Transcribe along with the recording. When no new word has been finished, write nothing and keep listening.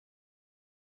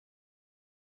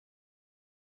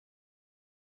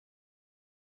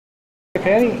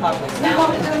Penny?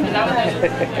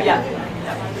 Yeah.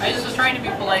 I just was trying to be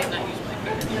polite and not use my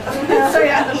finger.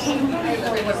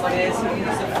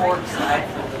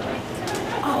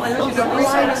 Oh, and you don't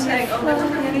realize saying, oh, never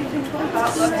bring anything to the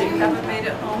potluck. You haven't made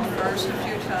it home first a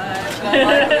few times. And I'm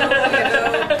like,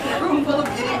 oh, a room full of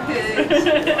guinea pigs.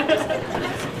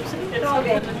 It's all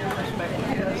good.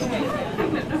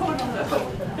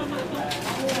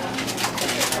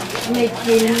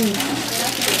 Making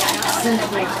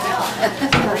simple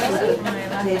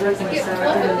potatoes and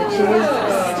sourdough and the cheese.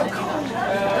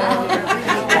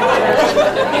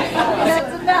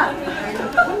 That's enough.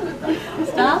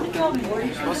 Stop.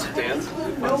 You're supposed to dance? You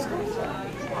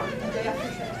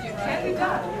can't be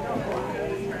done.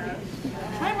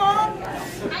 Hi, Mom.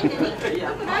 Hi, Denny.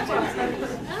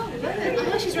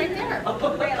 Oh, she's right there. Oh,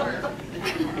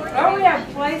 we have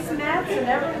placemats and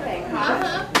everything,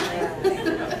 huh?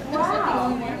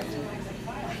 Wow.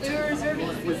 We were reserving.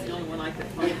 It was the only one I could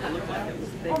find that looked like it was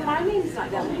big. Well, my name's not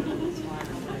down there.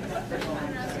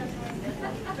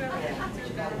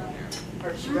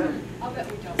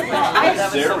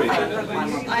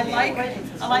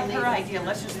 I like her idea.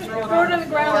 Let's just throw it Throw it on the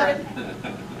ground.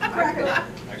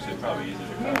 Actually, probably easier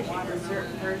to Dessert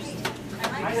first. I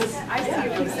see a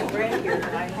piece of bread here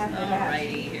that I have to have.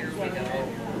 Alrighty, here we go.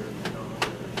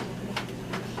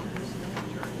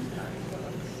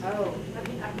 Oh, let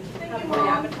me have the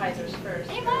appetizers first.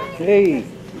 Hey, Mike. Hey!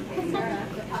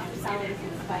 The pasta salad is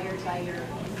inspired by your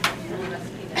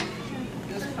recipe there.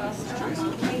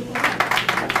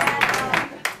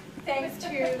 Thanks to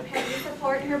Peggy's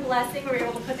support and her blessing, we were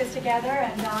able to put this together,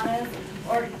 and Donna's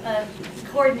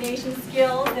coordination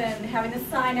skills and having the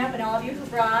sign up, and all of you who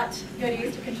brought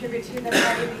goodies to contribute to the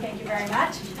party, we thank you very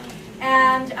much.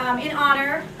 And in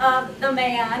honor of the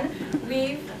man,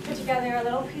 we've put together a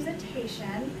little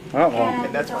presentation.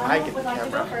 And that's when I get the would like to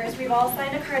go camera. first. We've all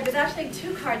signed a card. There's actually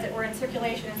 2 cards that were in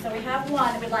circulation, and so we have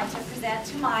one that we'd like to present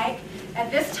to Mike at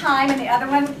this time, and the other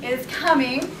one is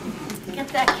coming. Get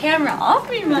that camera off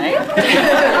me, Mike.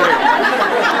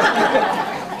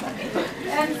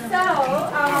 And so,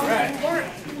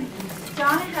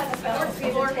 Donna has a special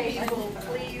presentation.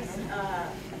 Please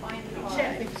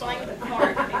find the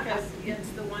card because it's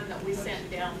the one that we sent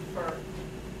down for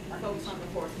folks on the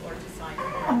 4th floor to sign.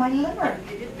 Oh, my liver.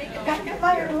 They didn't make it Got to get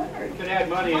my liver. You could add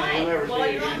money and you'll never see Well,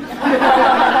 it you're on again.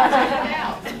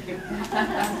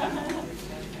 the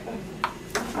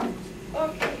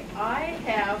Okay, I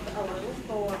have a little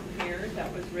poem here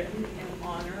that was written in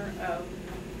honor of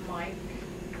Mike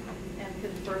and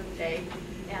his birthday,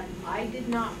 and I did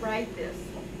not write this,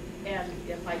 and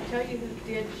if I tell you who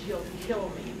did, she'll kill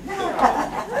me. So.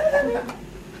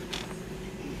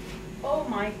 Oh,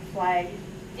 Mike Flagg,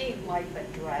 ain't life a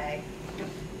drag?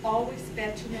 Always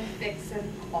fetching and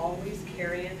fixing, always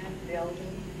carrying and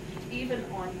building. Even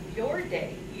on your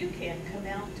day, you can't come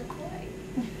out to play.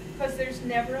 'Cause there's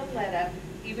never a let-up,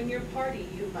 even your party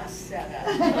you must set up.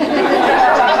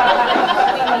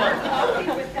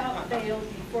 Coffee without fail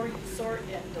before you sort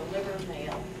and deliver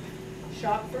mail.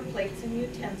 Shop for plates and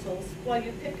utensils while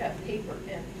you pick up paper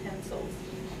and pencils.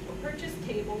 Purchase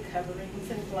table coverings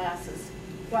and glasses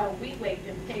while we wait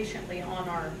impatiently on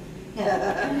our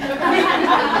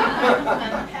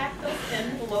unpack those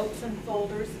envelopes and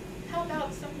folders. How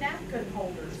about some napkin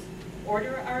holders?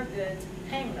 Order our goods,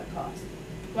 hang the cost,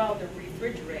 while the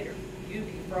refrigerator you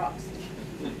defrost.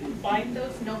 Find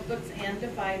those notebooks and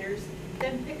dividers,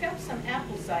 then pick up some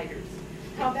apple ciders.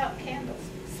 How about candles,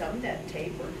 some that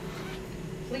taper?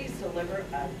 Please deliver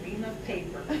a ream of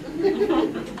paper.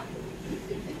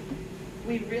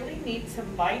 We really need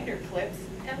some binder clips,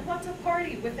 and what's a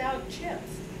party without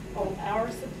chips? Oh,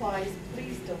 our supplies,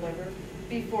 please deliver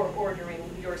before ordering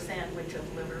your sandwich of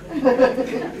liver.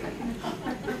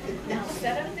 Now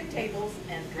set up the tables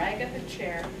and drag up a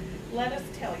chair. Let us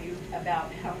tell you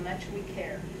about how much we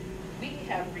care. We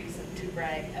have reason to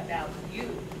brag about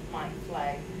you, Mike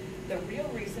Flagg. The real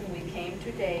reason we came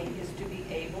today is to be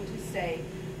able to say,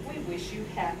 we wish you,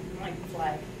 Mike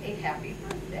Flagg, a happy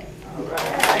birthday. All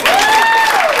right.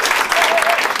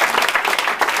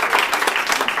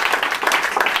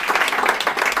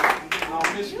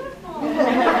 I'll miss you.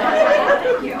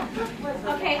 Thank you.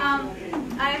 Okay,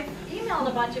 I've emailed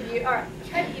a bunch of you, or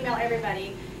tried to email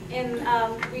everybody, and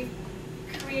we've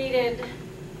created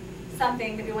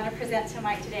something that we want to present to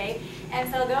Mike today. And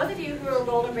so those of you who are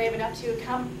bold and brave enough to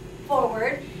come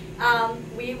forward,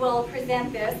 we will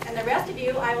present this, and the rest of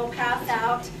you, I will pass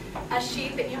out a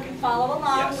sheet that you can follow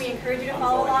along. Yes. We encourage you to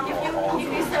follow along if you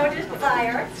so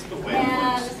desire.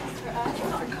 And this is for us.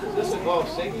 This is all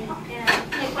singing.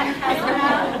 And take one and pass it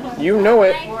around. You know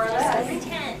it. Or Yes.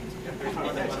 pretend.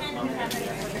 Pretend you have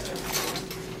it.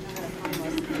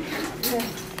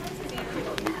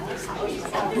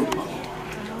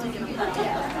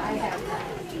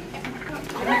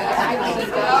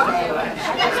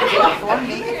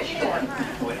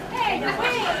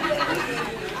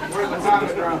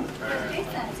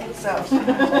 So. I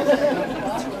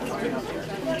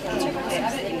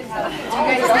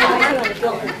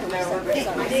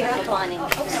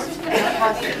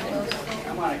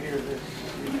want to hear this.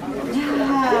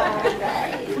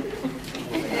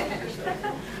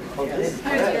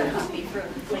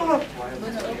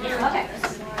 Okay.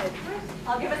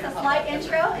 I'll give us a slight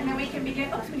intro and then we can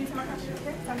begin. Oh, we need some more coffee.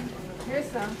 Here's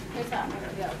some. Here's some.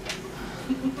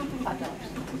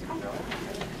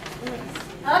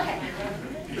 Okay.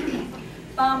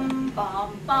 Bum,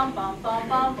 bum, bum, bum, bum,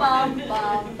 bum, bum,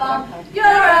 bum, bum. You're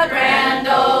a grand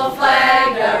old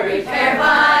flag, a repair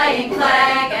buying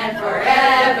flag, and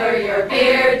forever your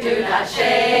beard do not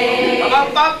shake.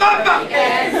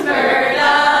 Expert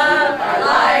up, our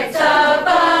lights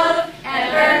above,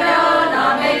 and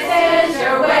ergonomics is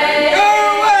your way.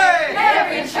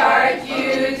 Every chart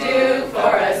you do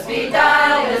for a speed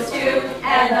dial is two,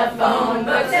 and the phone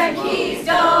books and keys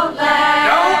don't lag.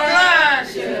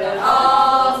 Should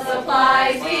all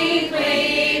supplies be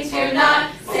clean, to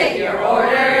not sit your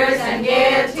orders and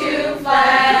give to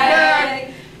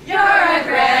Flagg. You're a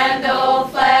grand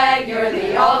old flag, you're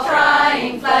the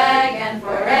all-trying flag, and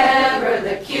forever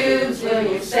the cubes will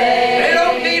you say. They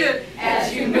don't need it.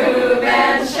 As you move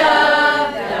and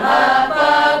shove them up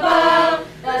above,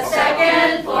 the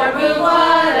second floor move,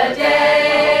 what a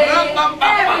day.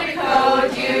 Every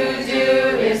code you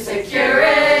do is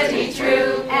security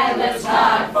true, and let's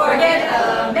not forget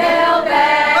the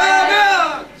mailbag.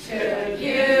 Should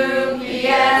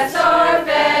UPS or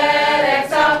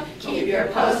FedEx up, keep your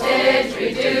postage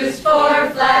reduced for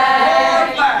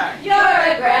Flagg. You're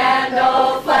a grand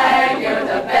old flag, you're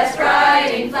the best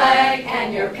riding flag,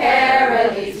 and your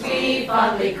parodies we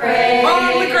fondly crave.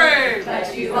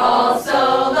 But you also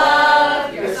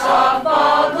love your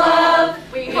softball glove.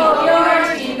 We hope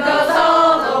your team goes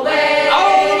all the way.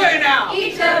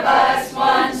 Each of us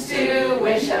wants to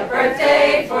wish a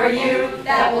birthday for you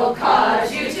that will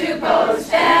cause you to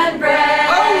post and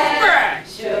brag.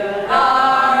 Should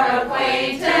our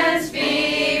acquaintance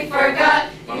be forgot,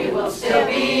 you will still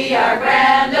be our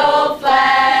grand old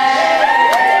flag.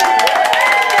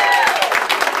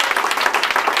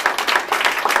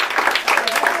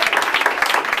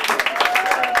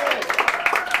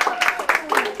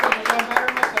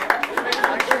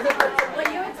 Well,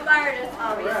 you inspired us,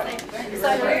 obviously. So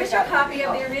here's your copy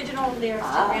of the original lyrics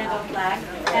to Grand Old Flag,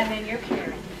 and then your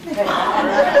parent.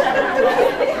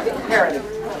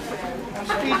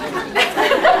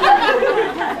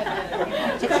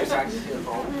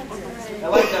 I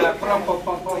like that pum pum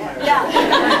pum pum there. Yeah.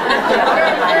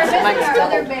 There's our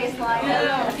other bass line.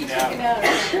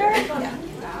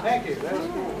 Thank you. That was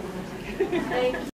cool. Thank you.